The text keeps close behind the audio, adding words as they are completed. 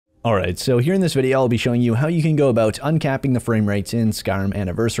Alright, so here in this video I'll be showing you how you can go about uncapping the frame rates in Skyrim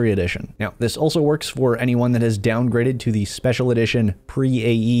Anniversary Edition. Now, this also works for anyone that has downgraded to the Special Edition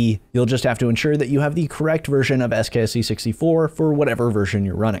pre-AE. You'll just have to ensure that you have the correct version of SKSE 64 for whatever version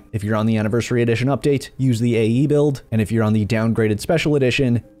you're running. If you're on the Anniversary Edition update, use the AE build, and if you're on the downgraded Special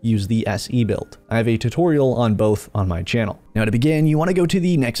Edition, use the SE build. I have a tutorial on both on my channel. Now to begin, you want to go to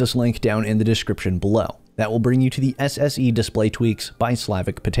the Nexus link down in the description below. That will bring you to the SSE display tweaks by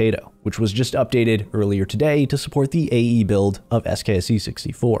Slavic Potato, which was just updated earlier today to support the AE build of SKSE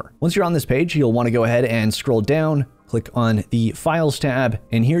 64. Once you're on this page, you'll want to go ahead and scroll down, click on the Files tab,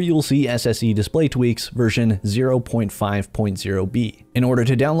 and here you'll see SSE Display Tweaks version 0.5.0b. In order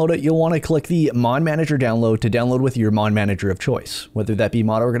to download it, you'll want to click the Mod Manager download to download with your Mod Manager of choice, whether that be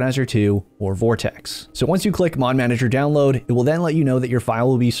Mod Organizer 2 or Vortex. So once you click Mod Manager download, it will then let you know that your file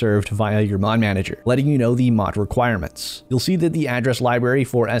will be served via your Mod Manager, letting you know the mod requirements. You'll see that the address library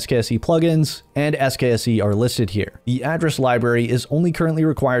for SKSE plugins and SKSE are listed here. The address library is only currently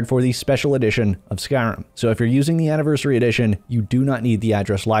required for the Special Edition of Skyrim. So if you're using the Anniversary Edition, you do not need the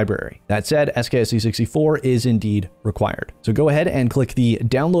address library. That said, SKSE 64 is indeed required. So go ahead and click the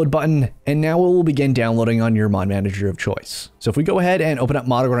download button, and now it will begin downloading on your Mod Manager of choice. So if we go ahead and open up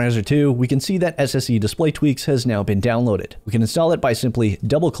Mod Organizer 2, we can see that SSE Display Tweaks has now been downloaded. We can install it by simply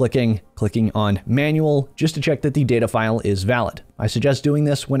clicking on Manual, just to check that the data file is valid. I suggest doing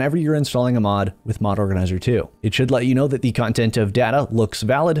this whenever you're installing a mod with Mod Organizer 2. It should let you know that the content of data looks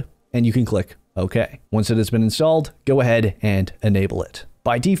valid, and you can click OK. Once it has been installed, go ahead and enable it.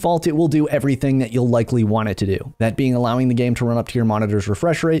 By default, it will do everything that you'll likely want it to do. That being allowing the game to run up to your monitor's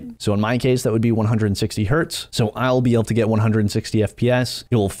refresh rate. So in my case, that would be 160 Hertz. So I'll be able to get 160 FPS.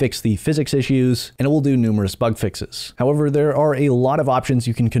 It will fix the physics issues, and it will do numerous bug fixes. However, there are a lot of options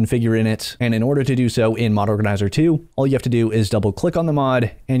you can configure in it. And in order to do so in Mod Organizer 2, all you have to do is double click on the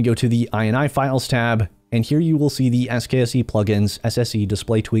mod and go to the INI Files tab. And here you will see the SKSE plugins SSE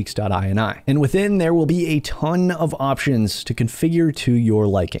display tweaks.ini. And within there will be a ton of options to configure to your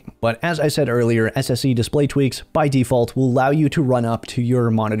liking. But as I said earlier, SSE display tweaks by default will allow you to run up to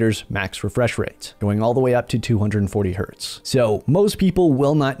your monitor's max refresh rate, going all the way up to 240 Hertz. So most people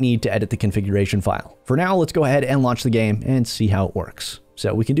will not need to edit the configuration file. For now, let's go ahead and launch the game and see how it works.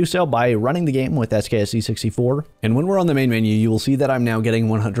 So we can do so by running the game with SKSE 64. And when we're on the main menu, you will see that I'm now getting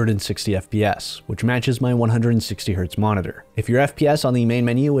 160 FPS, which matches my 160 Hertz monitor. If your FPS on the main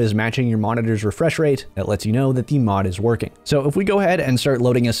menu is matching your monitor's refresh rate, that lets you know that the mod is working. So if we go ahead and start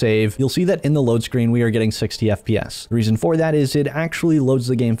loading a save, you'll see that in the load screen, we are getting 60 FPS. The reason for that is it actually loads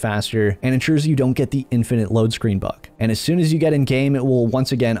the game faster and ensures you don't get the infinite load screen bug. And as soon as you get in game, it will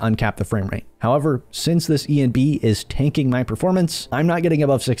once again uncap the frame rate. However, since this ENB is tanking my performance, I'm not getting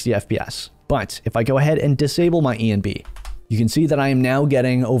above 60 FPS. But if I go ahead and disable my ENB, you can see that I am now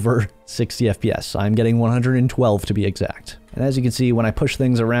getting over 60 FPS. I'm getting 112 to be exact. And as you can see, when I push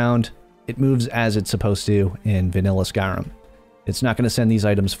things around, it moves as it's supposed to in vanilla Skyrim. It's not going to send these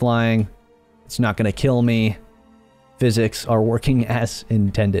items flying. It's not going to kill me. Physics are working as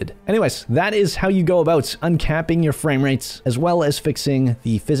intended. Anyways, that is how you go about uncapping your frame rates, as well as fixing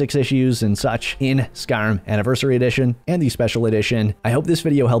the physics issues and such in Skyrim Anniversary Edition and the Special Edition. I hope this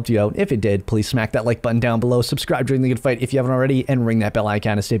video helped you out. If it did, please smack that like button down below, subscribe during the good fight if you haven't already, and ring that bell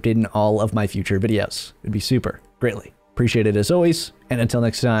icon to stay updated in all of my future videos. It'd be super, greatly appreciated as always. And until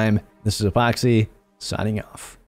next time, this is Apoqsi, signing off.